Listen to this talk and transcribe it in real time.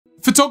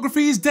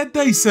Photography is dead,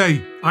 they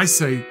say. I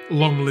say,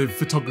 long live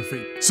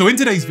photography. So in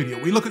today's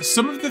video, we look at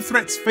some of the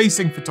threats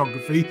facing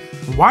photography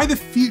and why the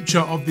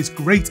future of this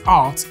great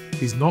art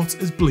is not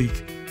as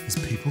bleak as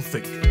people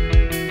think.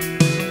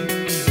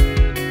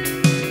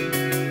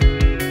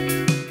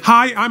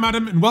 Hi, I'm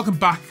Adam and welcome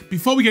back.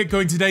 Before we get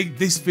going today,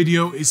 this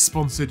video is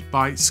sponsored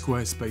by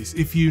Squarespace.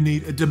 If you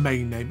need a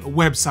domain name, a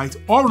website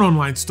or an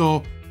online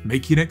store,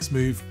 make your next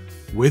move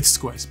with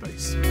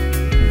Squarespace.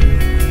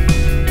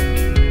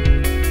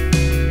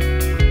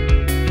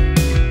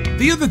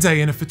 The other day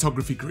in a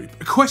photography group,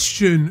 a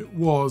question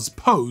was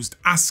posed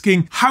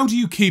asking, how do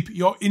you keep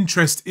your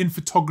interest in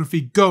photography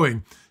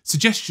going?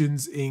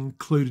 Suggestions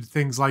included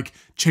things like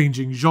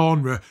changing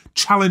genre,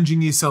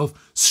 challenging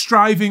yourself,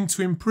 striving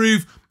to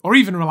improve, or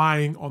even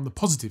relying on the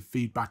positive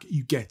feedback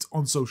you get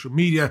on social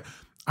media.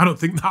 I don't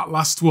think that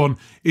last one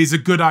is a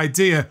good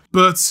idea,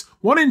 but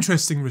one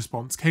interesting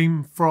response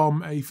came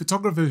from a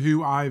photographer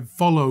who I've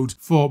followed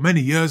for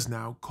many years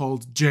now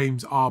called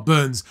James R.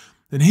 Burns,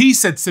 and he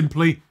said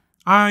simply,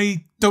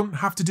 I don't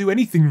have to do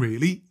anything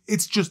really,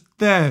 it's just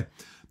there.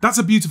 That's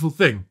a beautiful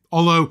thing,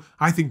 although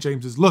I think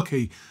James is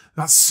lucky.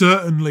 That's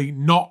certainly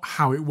not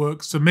how it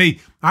works for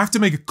me. I have to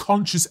make a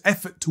conscious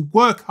effort to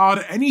work hard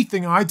at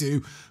anything I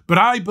do, but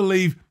I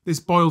believe this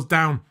boils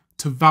down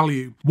to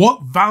value.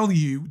 What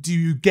value do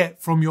you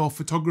get from your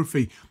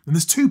photography? And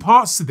there's two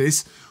parts to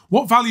this.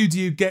 What value do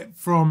you get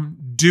from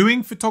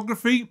doing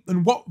photography?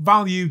 And what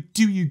value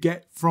do you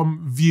get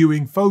from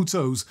viewing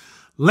photos?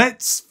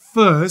 Let's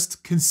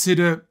first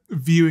consider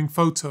viewing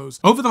photos.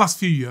 Over the last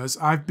few years,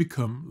 I've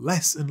become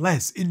less and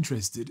less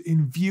interested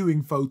in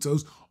viewing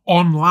photos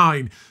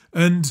online,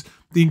 and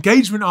the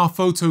engagement our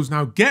photos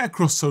now get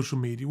across social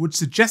media would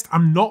suggest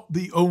I'm not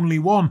the only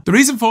one. The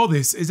reason for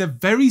this is a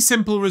very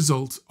simple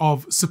result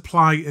of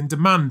supply and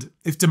demand.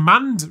 If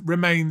demand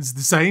remains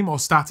the same or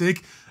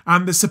static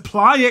and the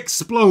supply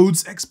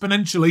explodes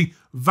exponentially,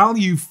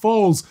 value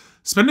falls.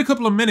 Spend a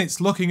couple of minutes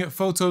looking at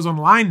photos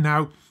online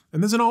now,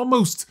 and there's an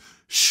almost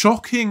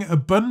shocking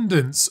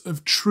abundance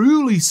of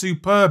truly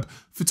superb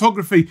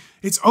photography.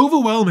 It's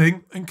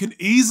overwhelming and can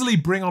easily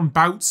bring on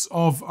bouts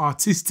of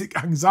artistic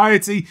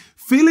anxiety,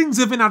 feelings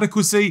of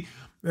inadequacy,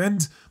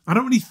 and I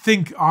don't really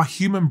think our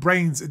human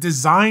brains are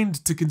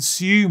designed to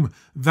consume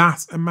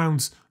that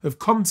amount of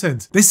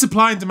content. This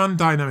supply and demand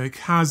dynamic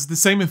has the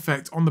same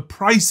effect on the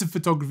price of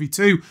photography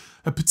too,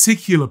 a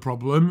particular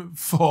problem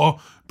for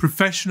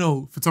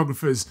professional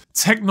photographers.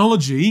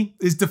 Technology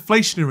is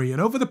deflationary,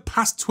 and over the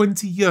past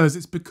 20 years,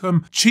 it's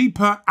become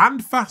cheaper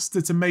and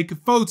faster to make a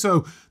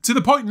photo, to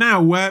the point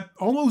now where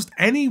almost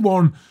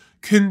anyone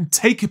can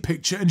take a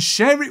picture and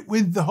share it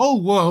with the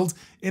whole world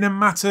in a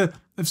matter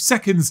of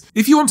seconds.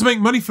 If you want to make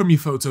money from your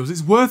photos,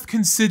 it's worth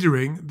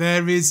considering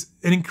there is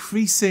an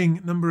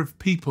increasing number of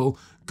people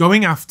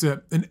going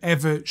after an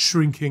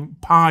ever-shrinking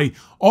pie.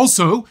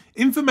 Also,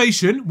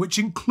 information, which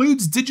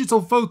includes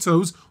digital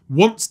photos,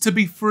 wants to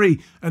be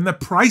free, and the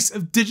price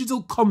of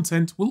digital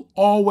content will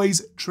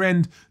always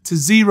trend to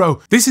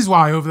zero. This is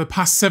why over the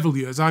past several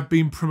years I've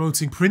been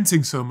promoting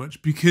printing so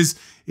much, because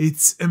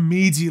it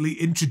immediately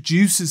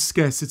introduces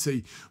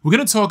scarcity. We're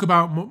going to talk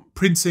about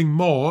printing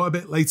more a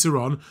bit later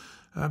on,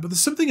 but there's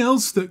something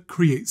else that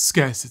creates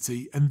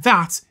scarcity, and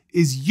that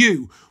is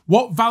you.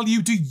 What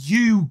value do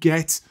you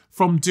get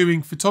from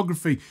doing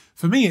photography?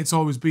 For me, it's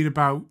always been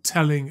about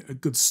telling a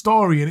good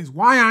story, and it's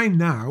why I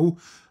now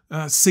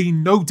see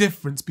no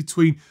difference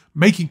between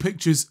making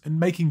pictures and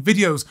making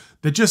videos.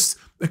 They're just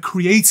a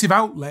creative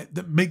outlet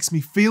that makes me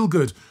feel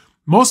good.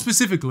 More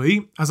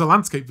specifically, as a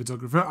landscape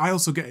photographer, I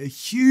also get a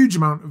huge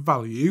amount of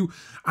value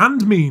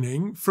and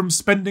meaning from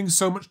spending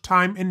so much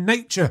time in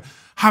nature,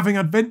 having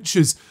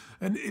adventures,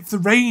 and if the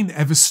rain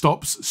ever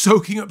stops,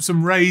 soaking up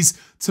some rays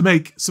to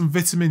make some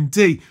vitamin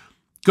D.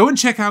 Go and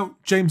check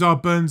out James R.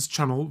 Burns'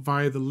 channel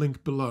via the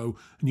link below,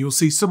 and you'll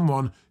see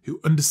someone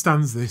who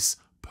understands this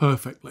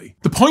perfectly.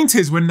 The point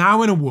is, we're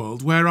now in a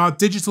world where our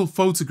digital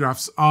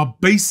photographs are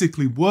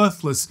basically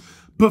worthless,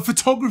 but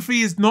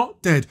photography is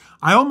not dead.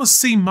 I almost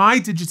see my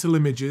digital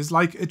images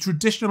like a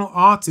traditional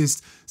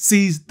artist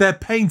sees their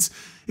paint.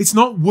 It's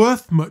not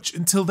worth much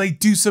until they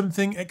do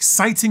something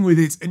exciting with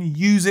it and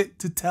use it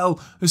to tell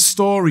a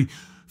story.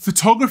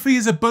 Photography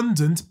is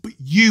abundant, but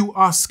you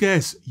are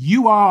scarce.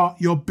 You are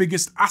your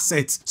biggest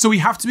asset. So we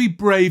have to be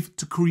brave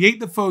to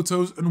create the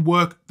photos and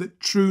work that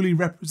truly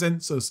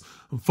represents us.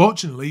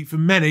 Unfortunately, for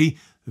many,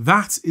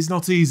 that is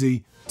not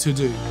easy to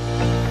do.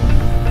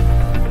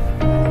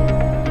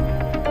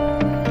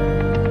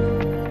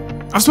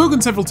 I've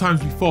spoken several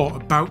times before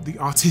about the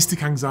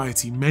artistic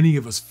anxiety many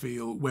of us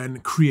feel when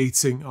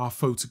creating our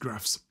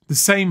photographs. The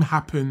same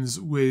happens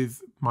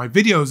with my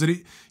videos, and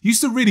it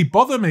used to really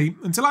bother me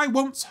until I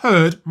once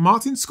heard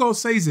Martin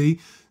Scorsese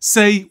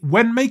say,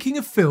 when making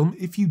a film,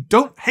 if you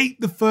don't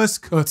hate the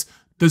first cut,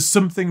 there's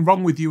something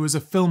wrong with you as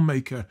a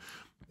filmmaker.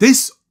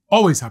 This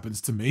always happens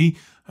to me,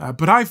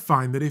 but I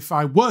find that if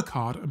I work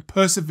hard and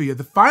persevere,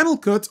 the final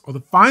cut or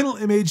the final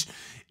image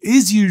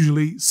is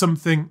usually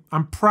something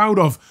I'm proud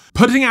of.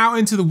 Putting it out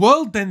into the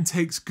world then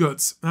takes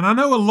guts, and I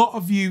know a lot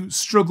of you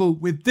struggle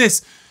with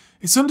this.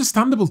 It's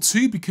understandable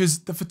too, because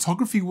the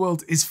photography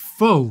world is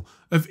full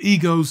of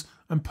egos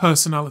and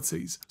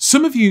personalities.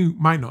 Some of you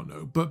might not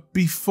know, but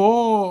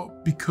before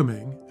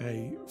becoming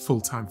a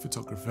full-time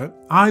photographer,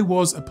 I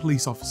was a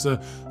police officer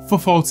for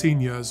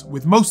 14 years,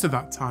 with most of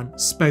that time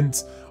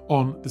spent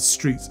on the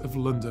streets of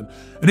London.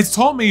 And it's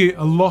taught me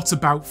a lot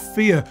about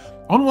fear.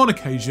 On one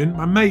occasion,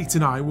 my mate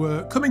and I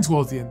were coming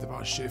towards the end of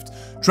our shift,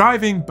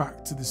 driving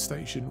back to the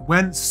station,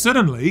 when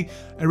suddenly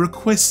a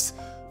request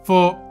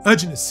for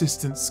urgent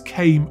assistance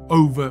came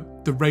over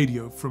the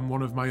radio from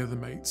one of my other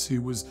mates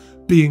who was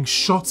being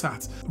shot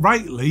at.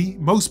 Rightly,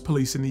 most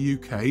police in the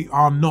UK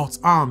are not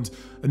armed,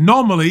 and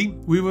normally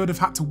we would have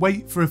had to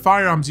wait for a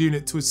firearms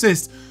unit to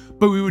assist,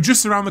 but we were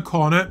just around the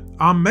corner.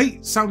 Our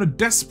mate sounded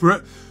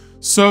desperate,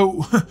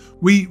 so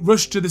we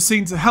rushed to the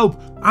scene to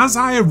help. As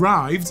I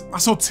arrived, I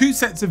saw two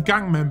sets of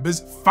gang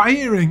members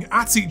firing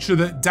at each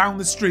other down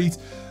the street,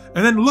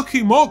 and then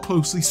looking more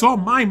closely saw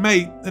my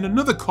mate and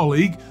another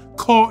colleague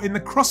caught in the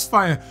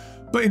crossfire.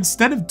 But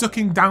instead of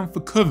ducking down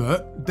for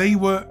cover, they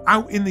were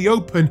out in the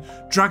open,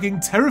 dragging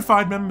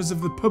terrified members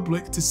of the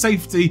public to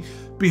safety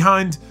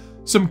behind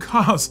some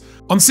cars.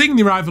 On seeing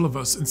the arrival of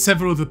us and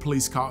several other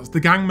police cars, the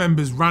gang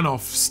members ran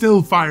off,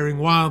 still firing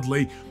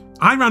wildly.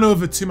 I ran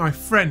over to my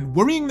friend,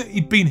 worrying that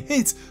he'd been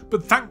hit,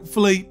 but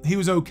thankfully he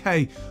was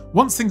okay.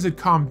 Once things had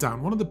calmed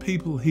down, one of the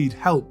people he'd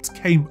helped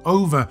came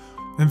over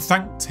and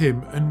thanked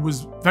him and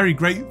was very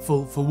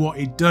grateful for what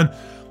he'd done.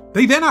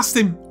 They then asked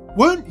him,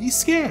 "Weren't you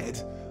scared?"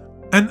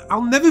 And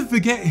I'll never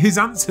forget his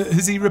answer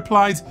as he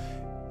replied,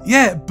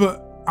 "Yeah,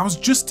 but I was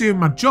just doing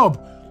my job."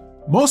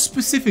 More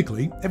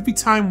specifically, every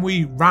time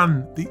we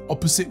ran the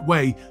opposite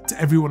way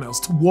to everyone else,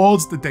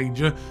 towards the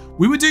danger,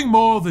 we were doing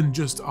more than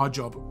just our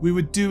job. We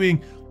were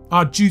doing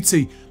our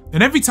duty.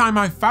 And every time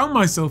I found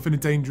myself in a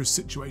dangerous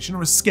situation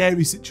or a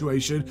scary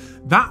situation,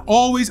 that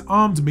always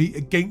armed me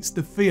against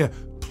the fear,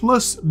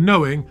 plus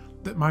knowing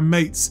that my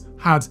mates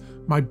had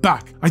my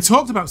back. I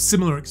talked about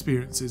similar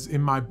experiences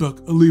in my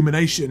book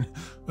Illumination,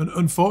 and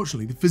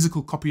unfortunately the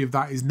physical copy of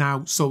that is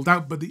now sold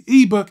out, but the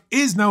ebook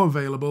is now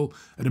available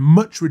at a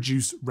much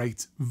reduced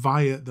rate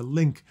via the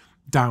link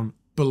down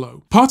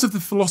below. Part of the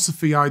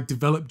philosophy I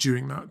developed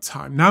during that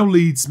time now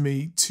leads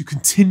me to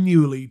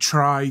continually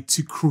try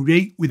to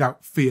create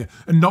without fear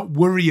and not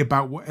worry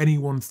about what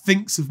anyone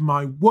thinks of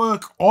my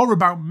work or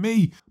about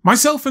me.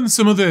 Myself and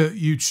some other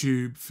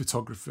YouTube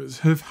photographers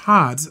have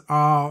had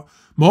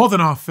more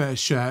than our fair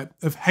share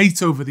of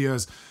hate over the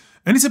years.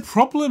 And it's a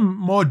problem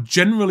more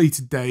generally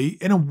today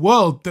in a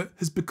world that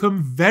has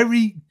become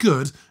very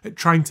good at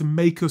trying to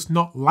make us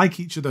not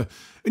like each other.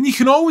 And you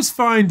can always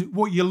find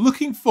what you're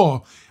looking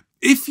for.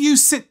 If you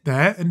sit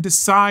there and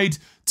decide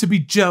to be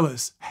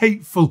jealous,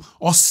 hateful,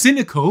 or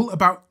cynical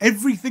about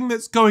everything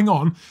that's going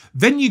on,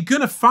 then you're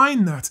going to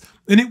find that,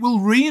 and it will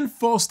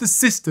reinforce the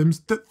systems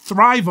that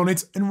thrive on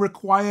it and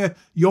require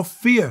your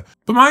fear.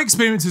 But my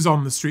experiences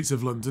on the streets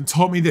of London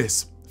taught me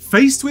this.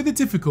 Faced with a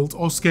difficult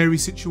or scary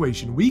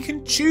situation, we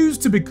can choose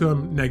to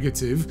become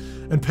negative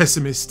and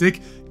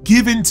pessimistic,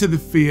 give in to the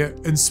fear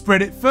and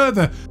spread it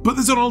further. But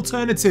there's an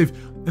alternative,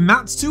 and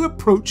that's to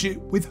approach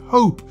it with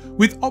hope,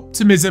 with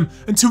optimism,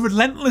 and to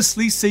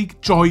relentlessly seek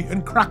joy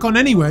and crack on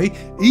anyway,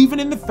 even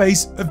in the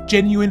face of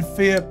genuine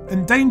fear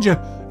and danger.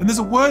 And there's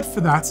a word for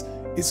that.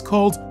 It's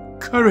called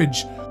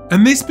courage.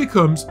 And this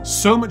becomes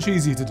so much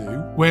easier to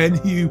do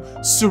when you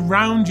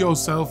surround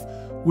yourself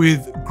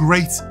with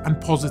great and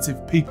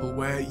positive people,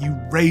 where you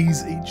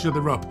raise each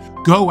other up.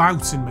 Go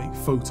out and make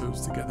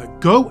photos together.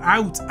 Go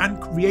out and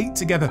create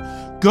together.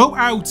 Go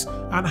out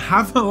and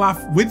have a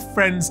laugh with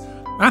friends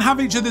and have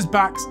each other's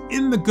backs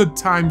in the good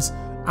times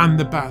and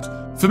the bad.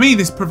 For me,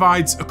 this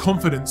provides a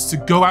confidence to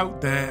go out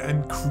there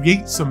and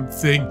create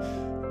something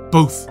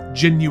both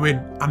genuine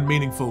and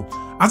meaningful.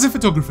 As a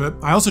photographer,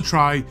 I also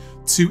try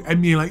to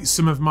emulate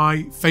some of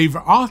my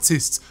favourite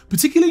artists,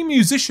 particularly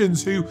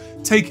musicians who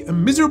take a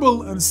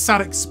miserable and sad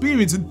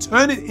experience and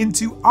turn it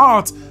into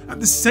art at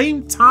the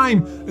same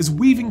time as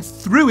weaving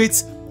through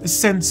it a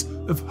sense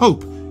of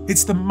hope.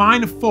 It's the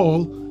minor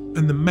fall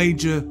and the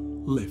major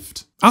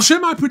lift. I'll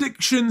share my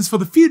predictions for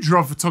the future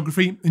of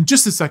photography in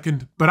just a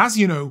second, but as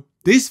you know,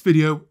 this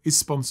video is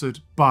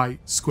sponsored by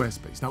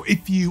Squarespace. Now,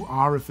 if you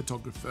are a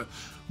photographer,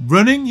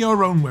 running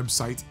your own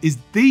website is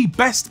the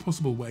best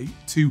possible way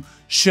to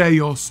share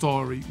your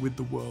story with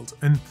the world.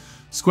 And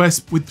with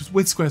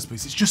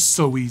Squarespace, it's just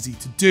so easy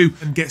to do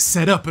and get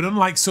set up. And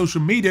unlike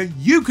social media,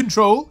 you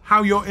control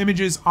how your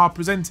images are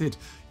presented.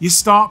 You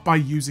start by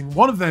using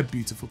one of their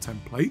beautiful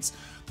templates,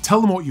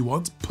 tell them what you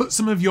want, put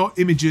some of your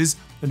images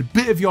and a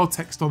bit of your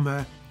text on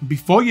there, and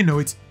before you know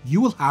it,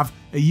 you will have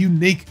a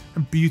unique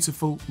and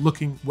beautiful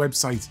looking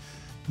website.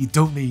 You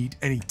don't need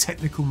any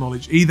technical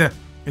knowledge either,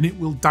 and it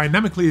will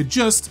dynamically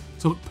adjust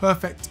to look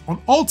perfect on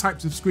all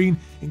types of screen,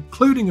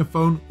 including a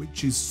phone,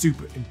 which is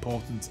super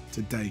important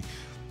today.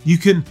 You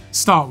can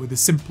start with a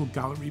simple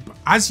gallery, but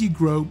as you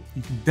grow,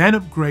 you can then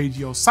upgrade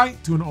your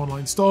site to an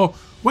online store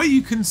where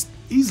you can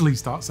easily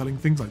start selling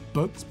things like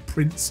books,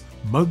 prints,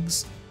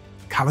 mugs,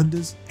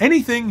 calendars,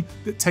 anything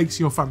that takes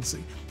your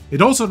fancy.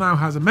 It also now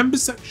has a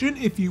members section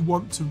if you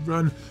want to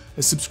run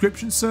a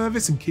subscription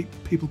service and keep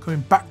people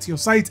coming back to your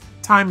site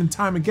time and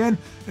time again.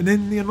 And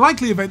in the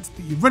unlikely event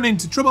that you run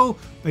into trouble,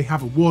 they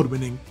have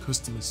award-winning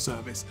customer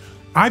service.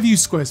 I've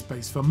used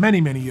Squarespace for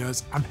many, many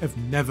years and have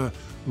never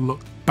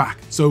looked back.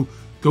 So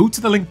go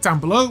to the link down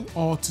below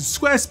or to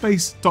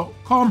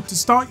squarespace.com to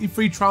start your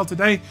free trial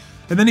today.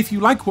 And then if you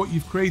like what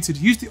you've created,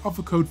 use the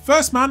offer code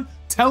FIRSTMAN,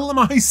 tell them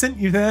I sent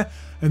you there,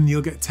 and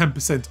you'll get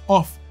 10%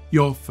 off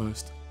your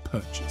first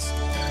purchase.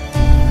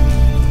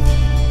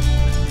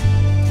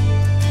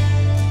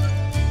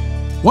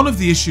 One of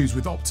the issues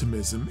with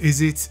optimism is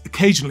it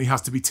occasionally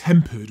has to be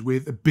tempered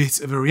with a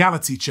bit of a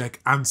reality check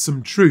and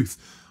some truth.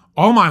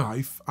 All my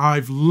life,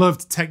 I've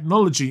loved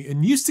technology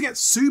and used to get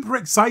super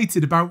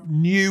excited about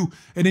new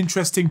and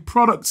interesting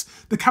products.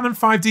 The Canon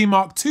 5D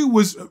Mark II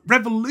was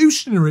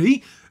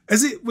revolutionary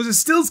as it was a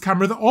stills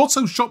camera that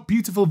also shot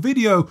beautiful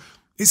video.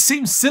 It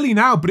seems silly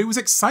now, but it was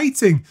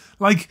exciting,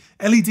 like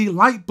LED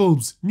light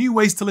bulbs, new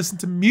ways to listen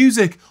to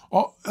music,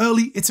 or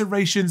early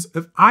iterations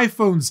of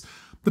iPhones.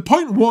 The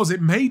point was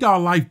it made our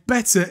life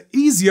better,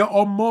 easier,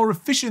 or more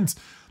efficient.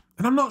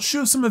 And I'm not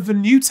sure some of the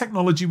new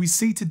technology we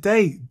see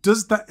today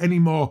does that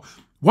anymore.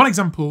 One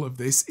example of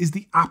this is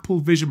the Apple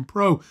Vision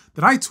Pro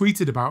that I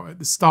tweeted about at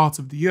the start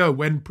of the year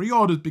when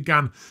pre-orders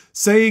began,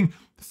 saying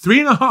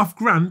 $3.5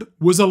 grand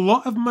was a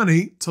lot of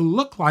money to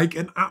look like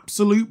an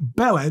absolute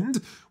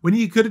bellend when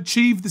you could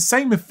achieve the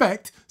same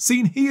effect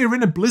seen here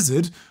in a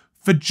blizzard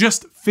for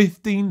just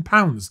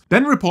 £15.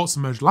 Then reports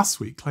emerged last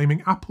week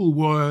claiming Apple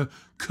were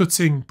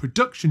cutting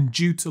production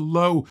due to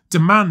low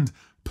demand.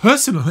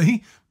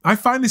 Personally, I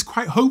find this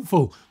quite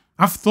hopeful.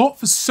 I've thought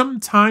for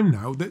some time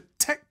now that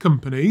tech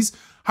companies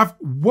have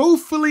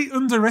woefully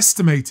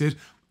underestimated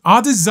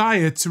our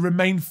desire to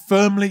remain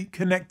firmly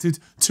connected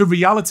to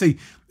reality.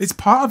 It's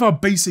part of our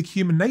basic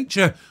human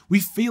nature. We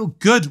feel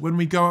good when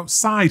we go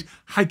outside,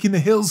 hike in the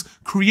hills,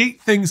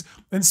 create things,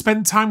 and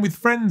spend time with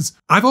friends.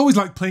 I've always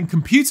liked playing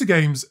computer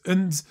games,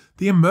 and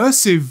the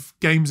immersive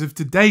games of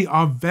today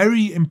are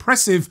very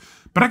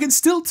impressive, but I can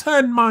still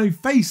turn my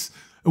face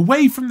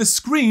away from the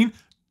screen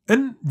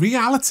and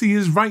reality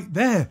is right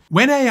there.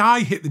 When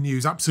AI hit the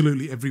news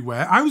absolutely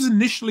everywhere, I was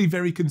initially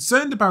very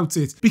concerned about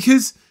it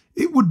because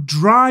it would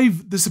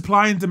drive the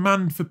supply and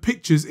demand for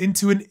pictures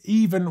into an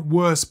even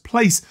worse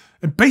place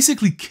and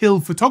basically kill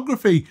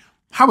photography.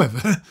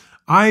 However,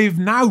 I've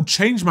now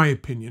changed my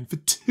opinion for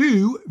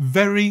two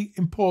very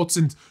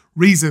important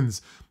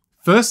reasons.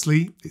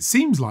 Firstly, it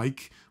seems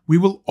like we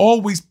will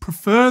always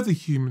prefer the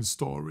human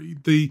story,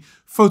 the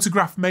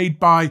photograph made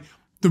by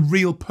the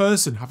real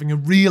person having a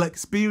real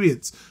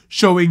experience,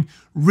 showing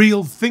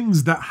real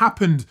things that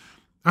happened.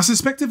 I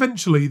suspect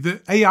eventually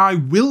that AI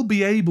will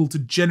be able to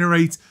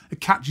generate a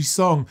catchy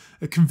song,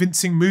 a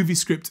convincing movie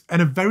script,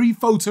 and a very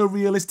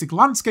photorealistic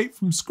landscape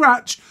from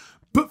scratch.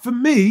 But for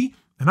me,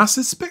 and I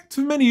suspect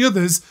for many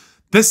others,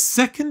 the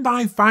second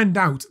I find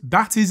out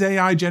that is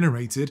AI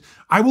generated,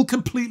 I will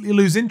completely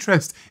lose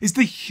interest. It's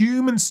the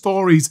human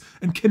stories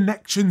and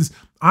connections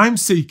I'm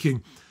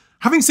seeking.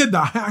 Having said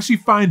that, I actually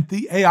find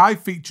the AI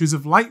features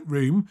of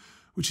Lightroom,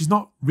 which is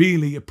not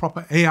really a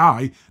proper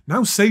AI,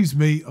 now saves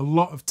me a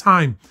lot of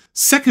time.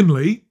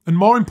 Secondly, and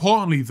more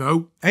importantly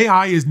though,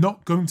 AI is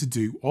not going to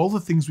do all the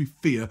things we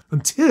fear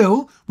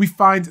until we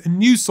find a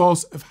new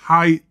source of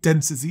high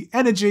density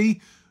energy,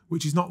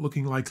 which is not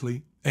looking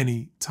likely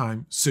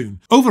anytime soon.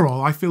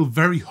 Overall, I feel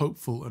very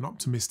hopeful and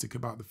optimistic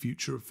about the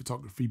future of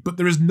photography, but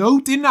there is no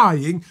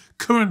denying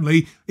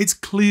currently it's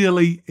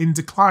clearly in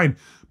decline.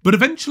 But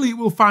eventually it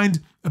will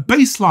find a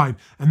baseline,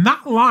 and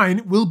that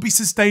line will be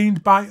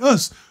sustained by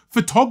us,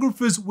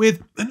 photographers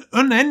with an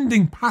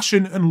unending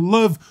passion and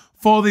love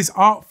for this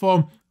art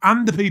form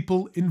and the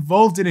people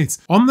involved in it.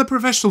 On the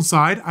professional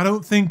side, I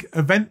don't think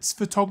events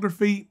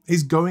photography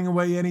is going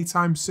away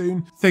anytime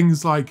soon.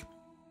 Things like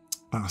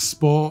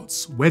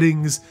sports,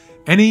 weddings,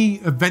 any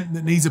event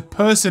that needs a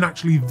person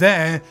actually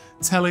there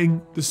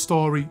telling the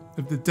story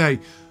of the day.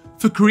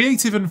 For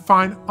creative and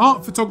fine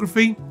art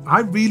photography,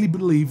 I really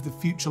believe the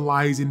future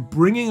lies in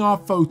bringing our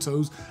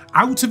photos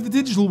out of the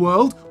digital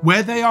world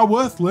where they are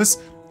worthless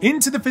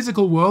into the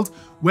physical world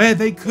where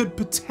they could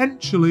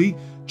potentially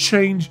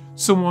change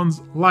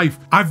someone's life.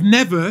 I've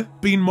never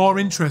been more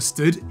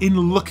interested in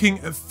looking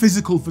at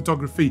physical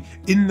photography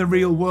in the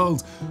real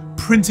world.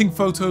 Printing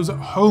photos at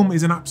home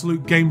is an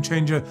absolute game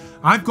changer.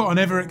 I've got an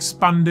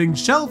ever-expanding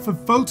shelf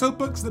of photo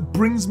books that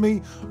brings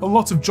me a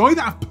lot of joy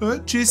that I've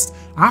purchased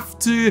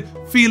after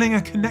feeling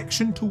a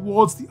connection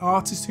towards the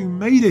artist who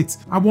made it.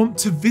 I want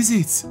to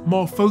visit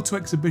more photo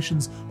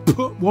exhibitions,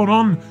 put one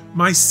on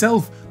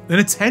myself, and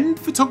attend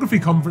photography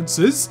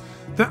conferences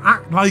that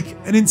act like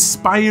an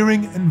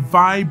inspiring and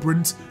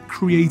vibrant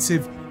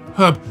creative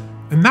hub.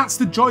 And that's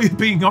the joy of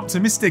being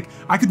optimistic.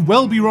 I could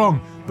well be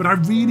wrong, but I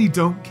really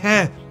don't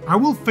care. I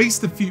will face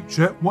the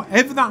future,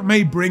 whatever that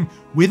may bring,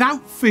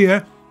 without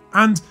fear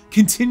and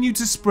continue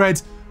to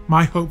spread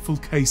my hopeful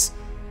case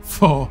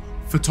for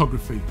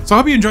photography. So I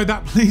hope you enjoyed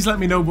that. Please let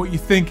me know what you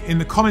think in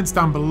the comments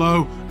down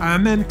below,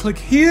 and then click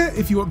here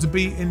if you want to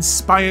be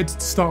inspired to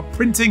start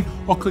printing,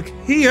 or click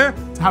here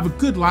to have a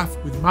good laugh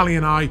with Mally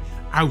and I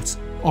out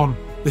on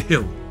the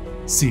hill.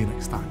 See you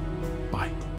next time.